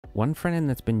One front end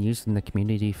that's been used in the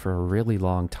community for a really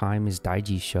long time is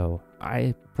Show.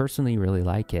 I personally really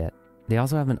like it. They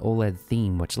also have an OLED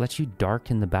theme which lets you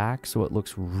darken the back so it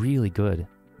looks really good.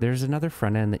 There's another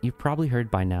front end that you've probably heard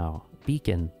by now,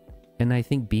 Beacon. And I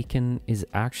think Beacon is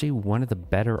actually one of the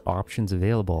better options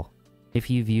available. If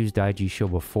you've used Show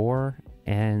before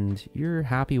and you're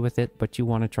happy with it but you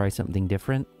want to try something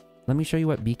different, let me show you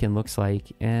what Beacon looks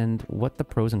like and what the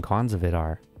pros and cons of it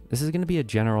are. This is going to be a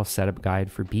general setup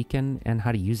guide for Beacon and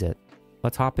how to use it.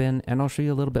 Let's hop in and I'll show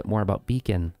you a little bit more about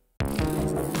Beacon.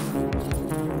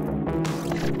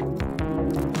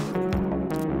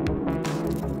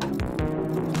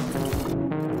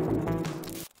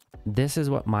 This is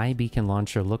what my Beacon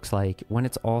launcher looks like when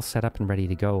it's all set up and ready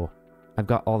to go. I've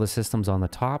got all the systems on the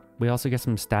top. We also get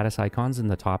some status icons in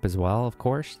the top as well, of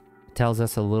course. It tells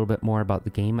us a little bit more about the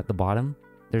game at the bottom.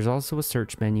 There's also a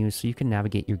search menu so you can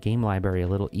navigate your game library a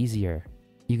little easier.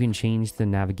 You can change the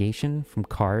navigation from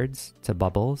cards to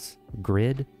bubbles,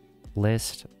 grid,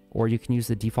 list, or you can use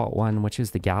the default one, which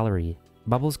is the gallery.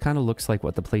 Bubbles kind of looks like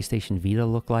what the PlayStation Vita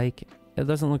looked like. It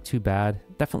doesn't look too bad.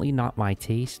 Definitely not my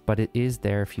taste, but it is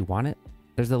there if you want it.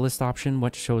 There's the list option,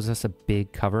 which shows us a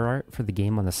big cover art for the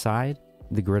game on the side.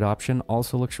 The grid option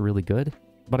also looks really good,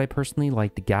 but I personally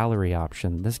like the gallery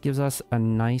option. This gives us a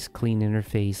nice clean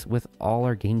interface with all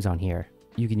our games on here.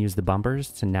 You can use the bumpers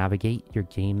to navigate your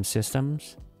game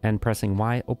systems, and pressing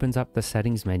Y opens up the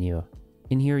settings menu.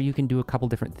 In here you can do a couple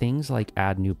different things like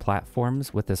add new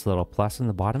platforms with this little plus in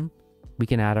the bottom. We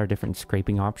can add our different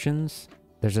scraping options.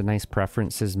 There's a nice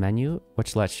preferences menu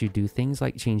which lets you do things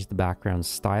like change the background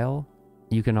style.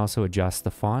 You can also adjust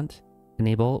the font,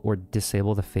 enable or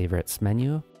disable the favorites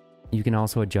menu. You can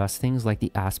also adjust things like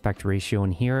the aspect ratio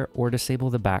in here or disable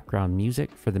the background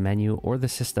music for the menu or the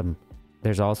system.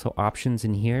 There's also options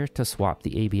in here to swap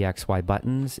the ABXY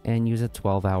buttons and use a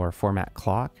 12-hour format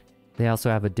clock. They also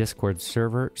have a Discord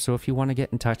server, so if you want to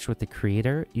get in touch with the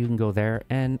creator, you can go there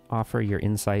and offer your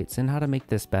insights and how to make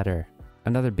this better.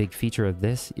 Another big feature of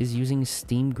this is using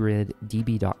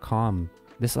SteamGridDB.com.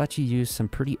 This lets you use some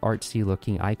pretty artsy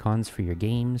looking icons for your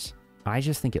games. I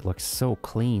just think it looks so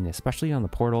clean, especially on the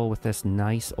portal with this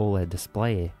nice OLED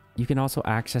display. You can also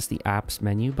access the apps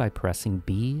menu by pressing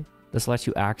B. This lets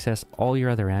you access all your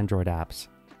other Android apps.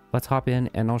 Let's hop in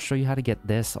and I'll show you how to get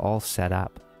this all set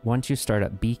up. Once you start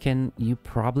up Beacon, you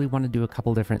probably want to do a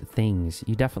couple different things.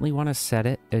 You definitely want to set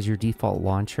it as your default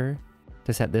launcher.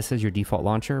 To set this as your default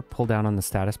launcher, pull down on the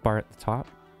status bar at the top,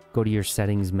 go to your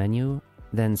settings menu,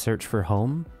 then search for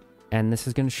home, and this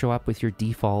is going to show up with your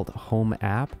default home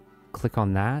app. Click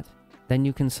on that, then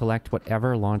you can select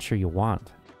whatever launcher you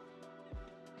want.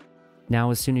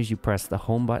 Now as soon as you press the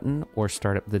home button or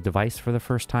start up the device for the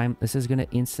first time, this is going to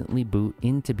instantly boot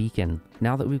into Beacon.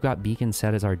 Now that we've got Beacon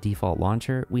set as our default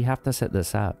launcher, we have to set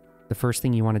this up. The first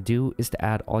thing you want to do is to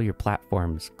add all your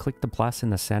platforms. Click the plus in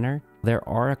the center. There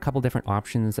are a couple different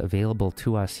options available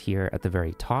to us here at the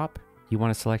very top. You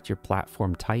want to select your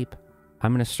platform type.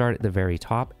 I'm going to start at the very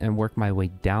top and work my way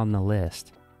down the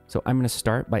list. So I'm going to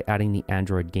start by adding the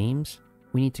Android games.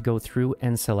 We need to go through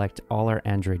and select all our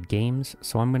Android games.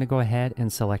 So I'm going to go ahead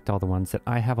and select all the ones that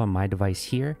I have on my device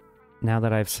here. Now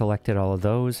that I've selected all of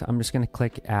those, I'm just going to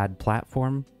click Add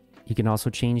Platform. You can also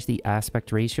change the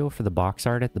aspect ratio for the box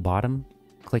art at the bottom.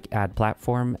 Click Add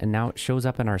Platform and now it shows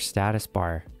up in our status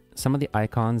bar. Some of the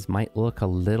icons might look a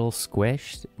little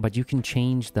squished, but you can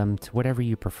change them to whatever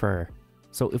you prefer.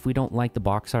 So if we don't like the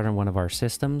box art on one of our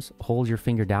systems, hold your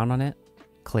finger down on it.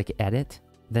 Click Edit,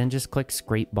 then just click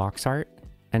Scrape Box Art,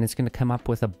 and it's going to come up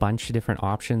with a bunch of different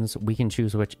options. We can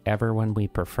choose whichever one we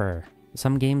prefer.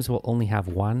 Some games will only have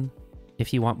one.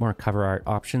 If you want more cover art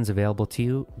options available to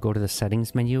you, go to the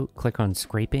settings menu, click on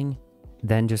Scraping,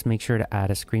 then just make sure to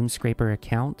add a Screen Scraper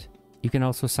account. You can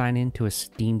also sign in to a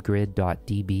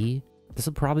SteamGrid.db. This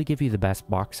will probably give you the best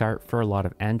box art for a lot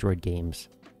of Android games.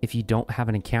 If you don't have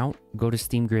an account, go to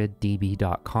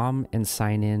SteamGridDB.com and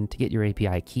sign in to get your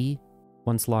API key.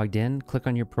 Once logged in, click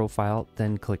on your profile,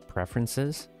 then click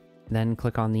Preferences, then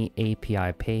click on the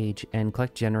API page and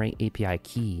click Generate API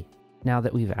Key. Now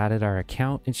that we've added our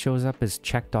account, it shows up as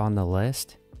checked on the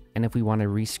list. And if we want to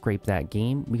rescrape that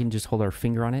game, we can just hold our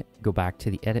finger on it, go back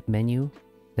to the Edit menu,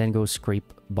 then go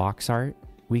Scrape Box Art.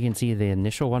 We can see the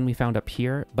initial one we found up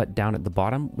here, but down at the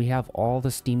bottom, we have all the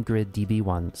SteamGridDB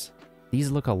ones. These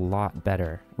look a lot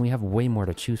better, and we have way more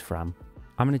to choose from.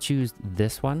 I'm going to choose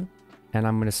this one, and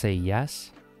I'm going to say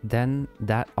yes. Then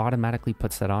that automatically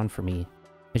puts that on for me.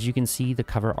 As you can see, the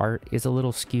cover art is a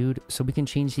little skewed, so we can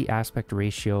change the aspect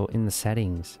ratio in the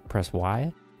settings. Press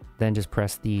Y, then just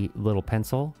press the little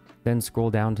pencil, then scroll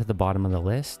down to the bottom of the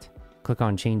list, click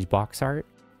on Change Box Art,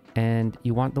 and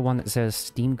you want the one that says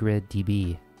Steam Grid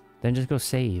DB. Then just go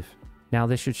save. Now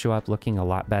this should show up looking a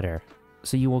lot better.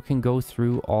 So you can go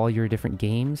through all your different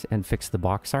games and fix the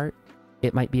box art.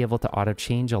 It might be able to auto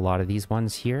change a lot of these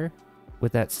ones here.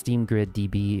 With that Steam Grid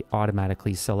DB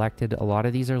automatically selected, a lot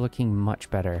of these are looking much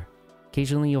better.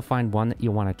 Occasionally you'll find one that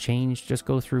you want to change. Just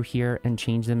go through here and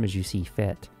change them as you see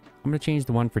fit. I'm going to change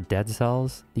the one for Dead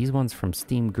Cells. These ones from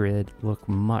Steam Grid look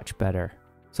much better.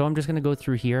 So I'm just going to go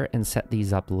through here and set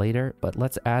these up later, but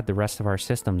let's add the rest of our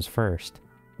systems first.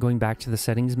 Going back to the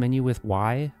settings menu with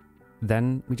Y,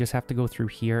 then we just have to go through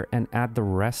here and add the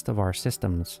rest of our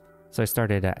systems. So I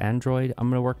started at Android. I'm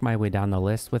going to work my way down the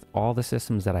list with all the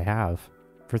systems that I have.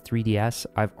 For 3DS,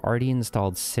 I've already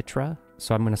installed Citra,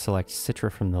 so I'm going to select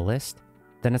Citra from the list.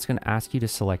 Then it's going to ask you to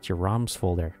select your ROMs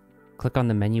folder. Click on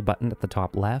the menu button at the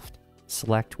top left,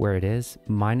 select where it is.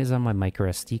 Mine is on my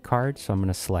microSD card, so I'm going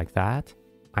to select that.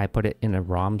 I put it in a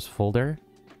ROMs folder.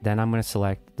 Then I'm going to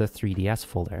select the 3DS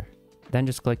folder. Then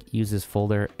just click Use this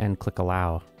folder and click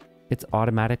Allow. It's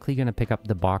automatically going to pick up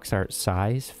the box art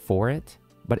size for it.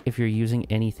 But if you're using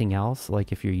anything else,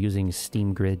 like if you're using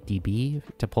Steam Grid DB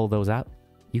to pull those up,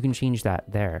 you can change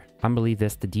that there. I'm gonna leave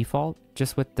this the default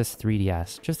just with this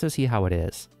 3DS, just to see how it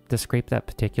is. To scrape that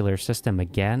particular system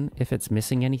again, if it's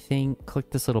missing anything,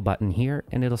 click this little button here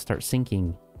and it'll start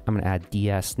syncing. I'm gonna add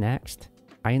DS next.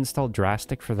 I installed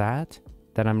Drastic for that.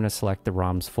 Then I'm gonna select the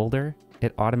ROMs folder.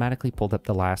 It automatically pulled up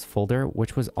the last folder,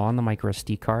 which was on the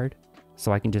microSD card.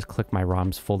 So I can just click my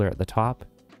ROMs folder at the top.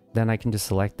 Then I can just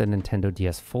select the Nintendo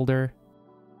DS folder.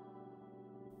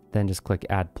 Then just click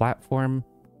Add Platform.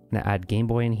 I'm going to add Game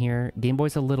Boy in here. Game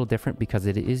Boy's a little different because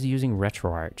it is using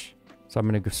RetroArch. So I'm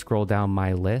going to scroll down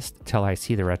my list till I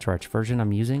see the RetroArch version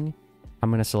I'm using. I'm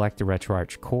going to select the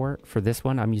RetroArch core. For this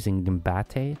one, I'm using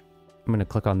Gambate. I'm going to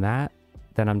click on that.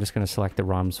 Then I'm just going to select the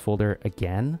ROMs folder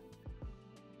again.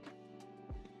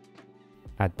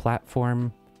 Add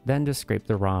Platform. Then just scrape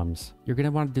the ROMs. You're going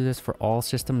to want to do this for all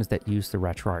systems that use the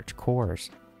RetroArch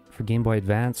cores. For Game Boy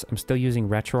Advance, I'm still using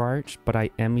RetroArch, but I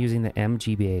am using the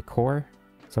MGBA core.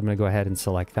 So I'm going to go ahead and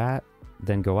select that,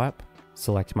 then go up,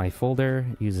 select my folder,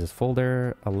 use this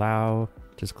folder, allow,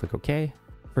 just click OK.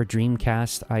 For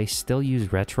Dreamcast, I still use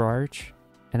RetroArch,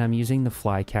 and I'm using the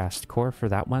Flycast core for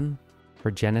that one.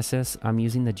 For Genesis, I'm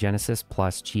using the Genesis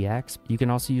Plus GX. You can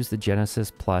also use the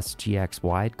Genesis Plus GX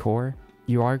Wide core.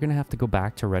 You are going to have to go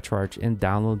back to RetroArch and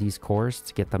download these cores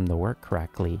to get them to work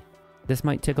correctly. This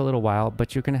might take a little while,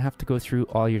 but you're going to have to go through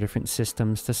all your different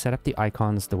systems to set up the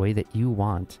icons the way that you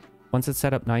want. Once it's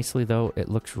set up nicely though, it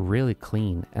looks really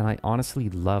clean, and I honestly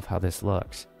love how this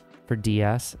looks. For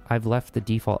DS, I've left the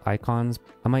default icons.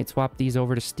 I might swap these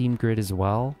over to Steam Grid as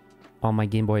well. All my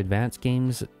Game Boy Advance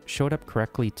games showed up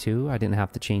correctly too. I didn't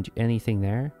have to change anything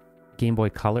there. Game Boy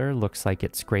Color looks like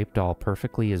it scraped all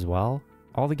perfectly as well.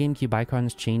 All the GameCube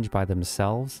icons changed by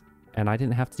themselves, and I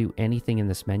didn't have to do anything in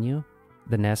this menu.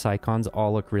 The NES icons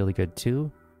all look really good too.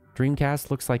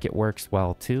 Dreamcast looks like it works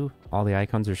well too. All the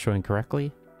icons are showing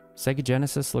correctly. Sega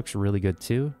Genesis looks really good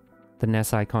too. The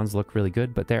NES icons look really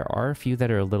good, but there are a few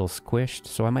that are a little squished,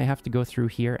 so I might have to go through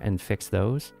here and fix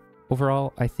those.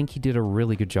 Overall, I think he did a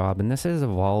really good job, and this has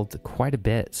evolved quite a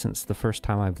bit since the first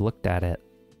time I've looked at it.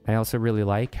 I also really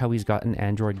like how he's got an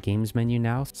Android games menu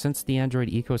now. Since the Android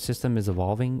ecosystem is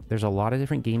evolving, there's a lot of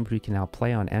different games we can now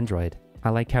play on Android. I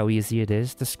like how easy it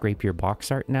is to scrape your box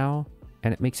art now,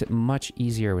 and it makes it much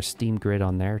easier with Steam Grid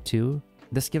on there too.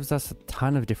 This gives us a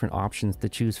ton of different options to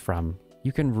choose from.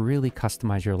 You can really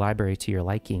customize your library to your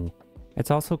liking.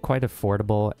 It's also quite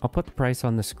affordable. I'll put the price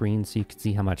on the screen so you can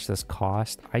see how much this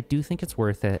cost. I do think it's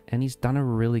worth it, and he's done a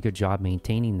really good job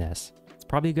maintaining this. It's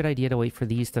probably a good idea to wait for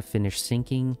these to finish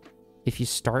syncing. If you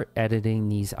start editing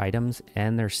these items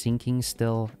and they're syncing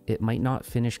still, it might not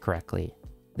finish correctly.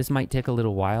 This might take a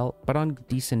little while, but on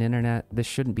decent internet, this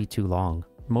shouldn't be too long.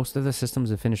 Most of the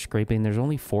systems have finished scraping. There's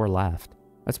only 4 left.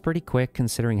 That's pretty quick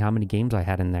considering how many games I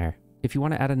had in there. If you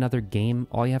want to add another game,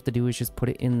 all you have to do is just put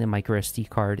it in the microSD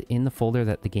card in the folder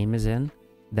that the game is in,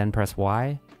 then press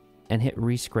Y, and hit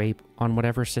rescrape on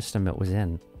whatever system it was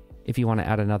in. If you want to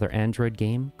add another Android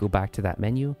game, go back to that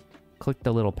menu, click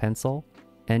the little pencil,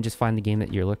 and just find the game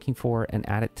that you're looking for and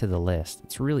add it to the list.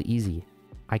 It's really easy.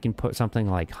 I can put something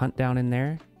like Hunt down in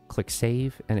there, click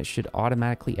save, and it should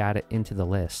automatically add it into the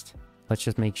list. Let's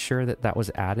just make sure that that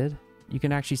was added. You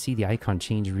can actually see the icon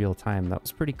change real time. That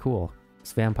was pretty cool.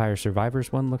 This Vampire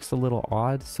Survivors one looks a little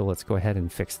odd, so let's go ahead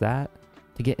and fix that.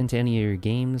 To get into any of your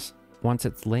games, once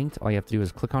it's linked, all you have to do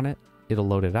is click on it. It'll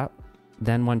load it up.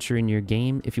 Then once you're in your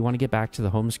game, if you want to get back to the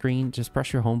home screen, just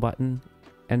press your home button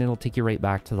and it'll take you right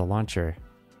back to the launcher.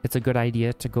 It's a good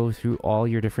idea to go through all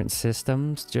your different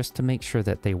systems just to make sure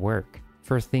that they work.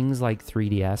 For things like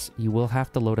 3DS, you will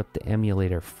have to load up the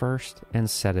emulator first and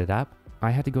set it up.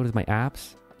 I had to go to my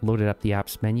apps, loaded up the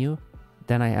apps menu,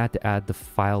 then I had to add the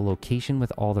file location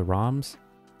with all the ROMs.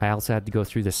 I also had to go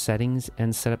through the settings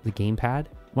and set up the gamepad.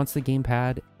 Once the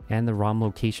gamepad and the ROM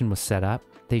location was set up,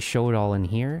 they show it all in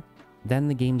here, then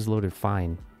the game's loaded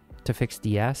fine. To fix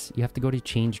DS, you have to go to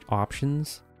change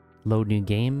options, load new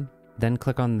game, then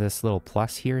click on this little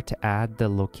plus here to add the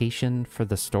location for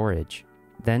the storage.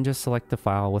 Then just select the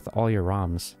file with all your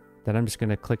ROMs. Then I'm just going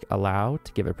to click allow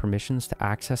to give it permissions to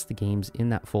access the games in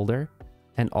that folder,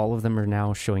 and all of them are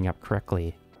now showing up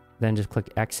correctly. Then just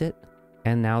click exit,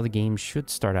 and now the game should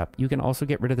start up. You can also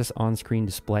get rid of this on-screen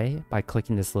display by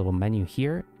clicking this little menu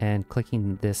here and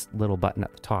clicking this little button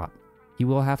at the top. You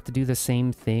will have to do the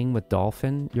same thing with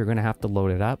Dolphin. You're going to have to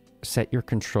load it up, set your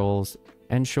controls,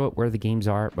 and show it where the games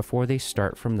are before they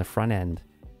start from the front end.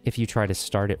 If you try to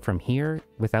start it from here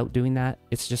without doing that,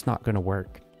 it's just not going to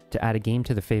work. To add a game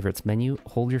to the favorites menu,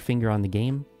 hold your finger on the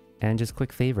game and just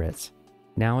click favorites.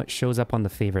 Now it shows up on the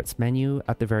favorites menu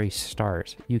at the very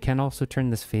start. You can also turn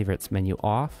this favorites menu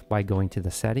off by going to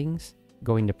the settings,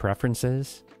 going to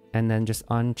preferences, and then just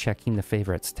unchecking the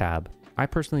favorites tab. I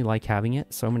personally like having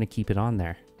it, so I'm going to keep it on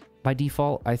there. By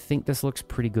default, I think this looks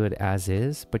pretty good as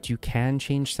is, but you can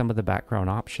change some of the background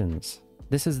options.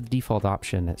 This is the default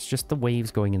option. It's just the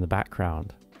waves going in the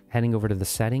background. Heading over to the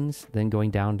settings, then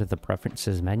going down to the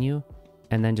preferences menu,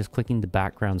 and then just clicking the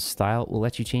background style will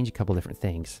let you change a couple different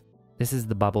things. This is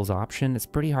the bubbles option. It's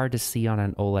pretty hard to see on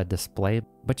an OLED display,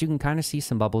 but you can kind of see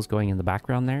some bubbles going in the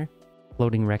background there.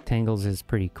 Floating rectangles is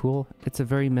pretty cool. It's a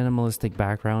very minimalistic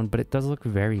background, but it does look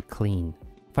very clean.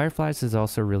 Fireflies is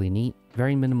also really neat.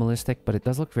 Very minimalistic, but it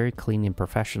does look very clean and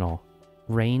professional.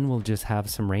 Rain will just have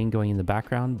some rain going in the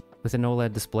background. With an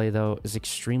OLED display though, it's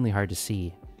extremely hard to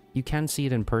see. You can see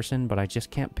it in person, but I just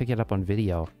can't pick it up on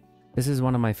video. This is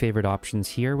one of my favorite options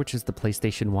here, which is the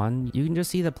PlayStation 1. You can just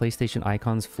see the PlayStation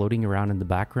icons floating around in the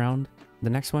background. The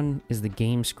next one is the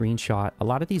game screenshot. A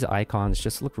lot of these icons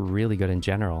just look really good in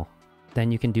general. Then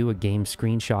you can do a game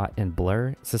screenshot and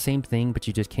blur. It's the same thing, but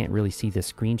you just can't really see the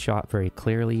screenshot very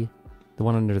clearly. The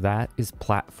one under that is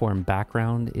platform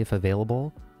background if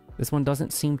available. This one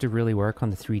doesn't seem to really work on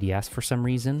the 3DS for some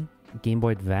reason. Game Boy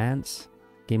Advance,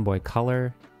 Game Boy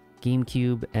Color,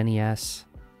 GameCube, NES,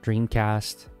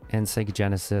 Dreamcast, and Sega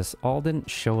Genesis all didn't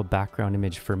show a background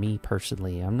image for me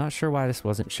personally. I'm not sure why this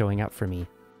wasn't showing up for me.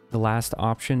 The last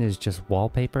option is just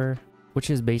wallpaper, which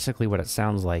is basically what it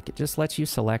sounds like. It just lets you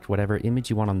select whatever image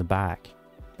you want on the back.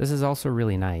 This is also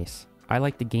really nice. I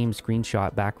like the game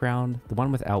screenshot background, the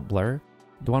one without blur.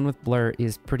 The one with blur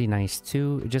is pretty nice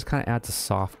too. It just kind of adds a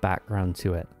soft background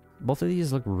to it. Both of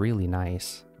these look really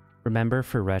nice. Remember,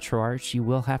 for RetroArch, you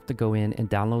will have to go in and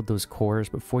download those cores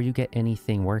before you get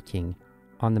anything working.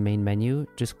 On the main menu,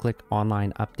 just click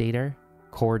Online Updater,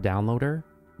 Core Downloader,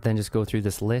 then just go through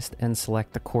this list and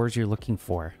select the cores you're looking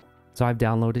for. So I've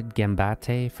downloaded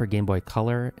Gambate for Game Boy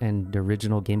Color and the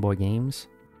original Game Boy games.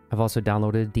 I've also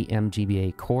downloaded the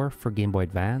MGBA core for Game Boy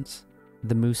Advance,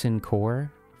 the Musin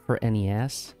core for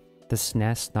NES, the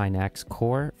SNES 9X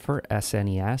core for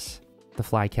SNES, the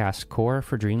Flycast core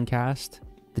for Dreamcast,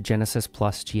 the Genesis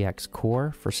Plus GX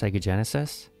core for Sega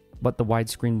Genesis, but the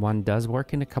widescreen one does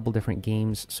work in a couple different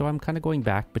games, so I'm kind of going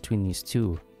back between these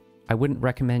two. I wouldn't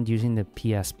recommend using the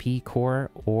PSP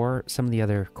core or some of the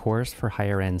other cores for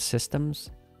higher end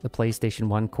systems. The PlayStation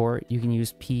 1 core, you can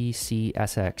use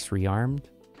PCSX rearmed.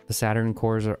 The Saturn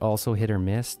cores are also hit or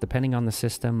miss depending on the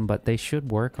system, but they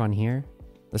should work on here.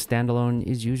 The standalone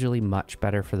is usually much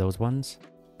better for those ones.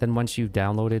 Then once you've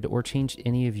downloaded or changed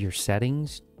any of your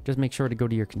settings, just make sure to go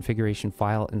to your configuration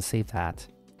file and save that.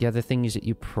 The other thing is that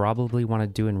you probably want to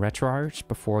do in RetroArch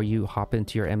before you hop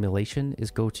into your emulation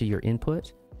is go to your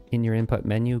input. In your input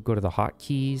menu, go to the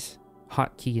hotkeys,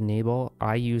 hotkey enable.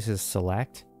 I use as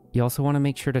select. You also want to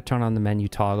make sure to turn on the menu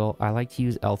toggle. I like to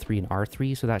use L3 and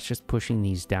R3, so that's just pushing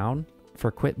these down.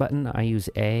 For quit button, I use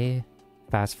A.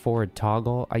 Fast forward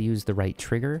toggle, I use the right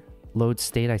trigger. Load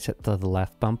state, I set to the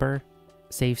left bumper.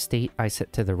 Save state, I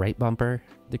set to the right bumper.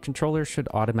 The controller should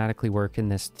automatically work in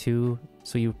this too,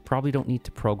 so you probably don't need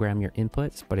to program your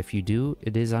inputs, but if you do,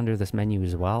 it is under this menu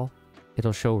as well.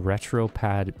 It'll show retro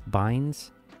pad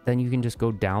binds. Then you can just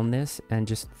go down this and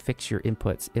just fix your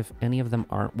inputs if any of them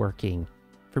aren't working.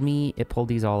 For me, it pulled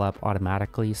these all up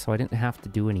automatically, so I didn't have to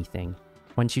do anything.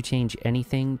 Once you change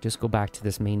anything, just go back to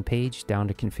this main page, down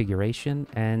to configuration,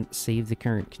 and save the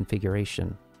current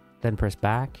configuration. Then press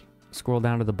back, scroll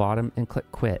down to the bottom and click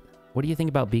quit. What do you think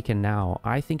about Beacon now?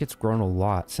 I think it's grown a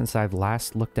lot since I've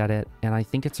last looked at it, and I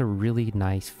think it's a really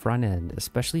nice front end,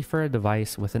 especially for a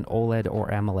device with an OLED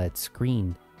or AMOLED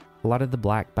screen. A lot of the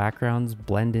black backgrounds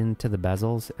blend into the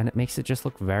bezels, and it makes it just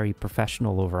look very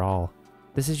professional overall.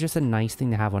 This is just a nice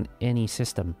thing to have on any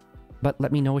system. But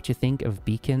let me know what you think of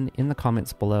Beacon in the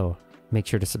comments below. Make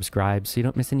sure to subscribe so you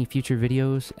don't miss any future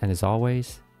videos, and as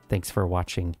always, thanks for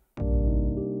watching.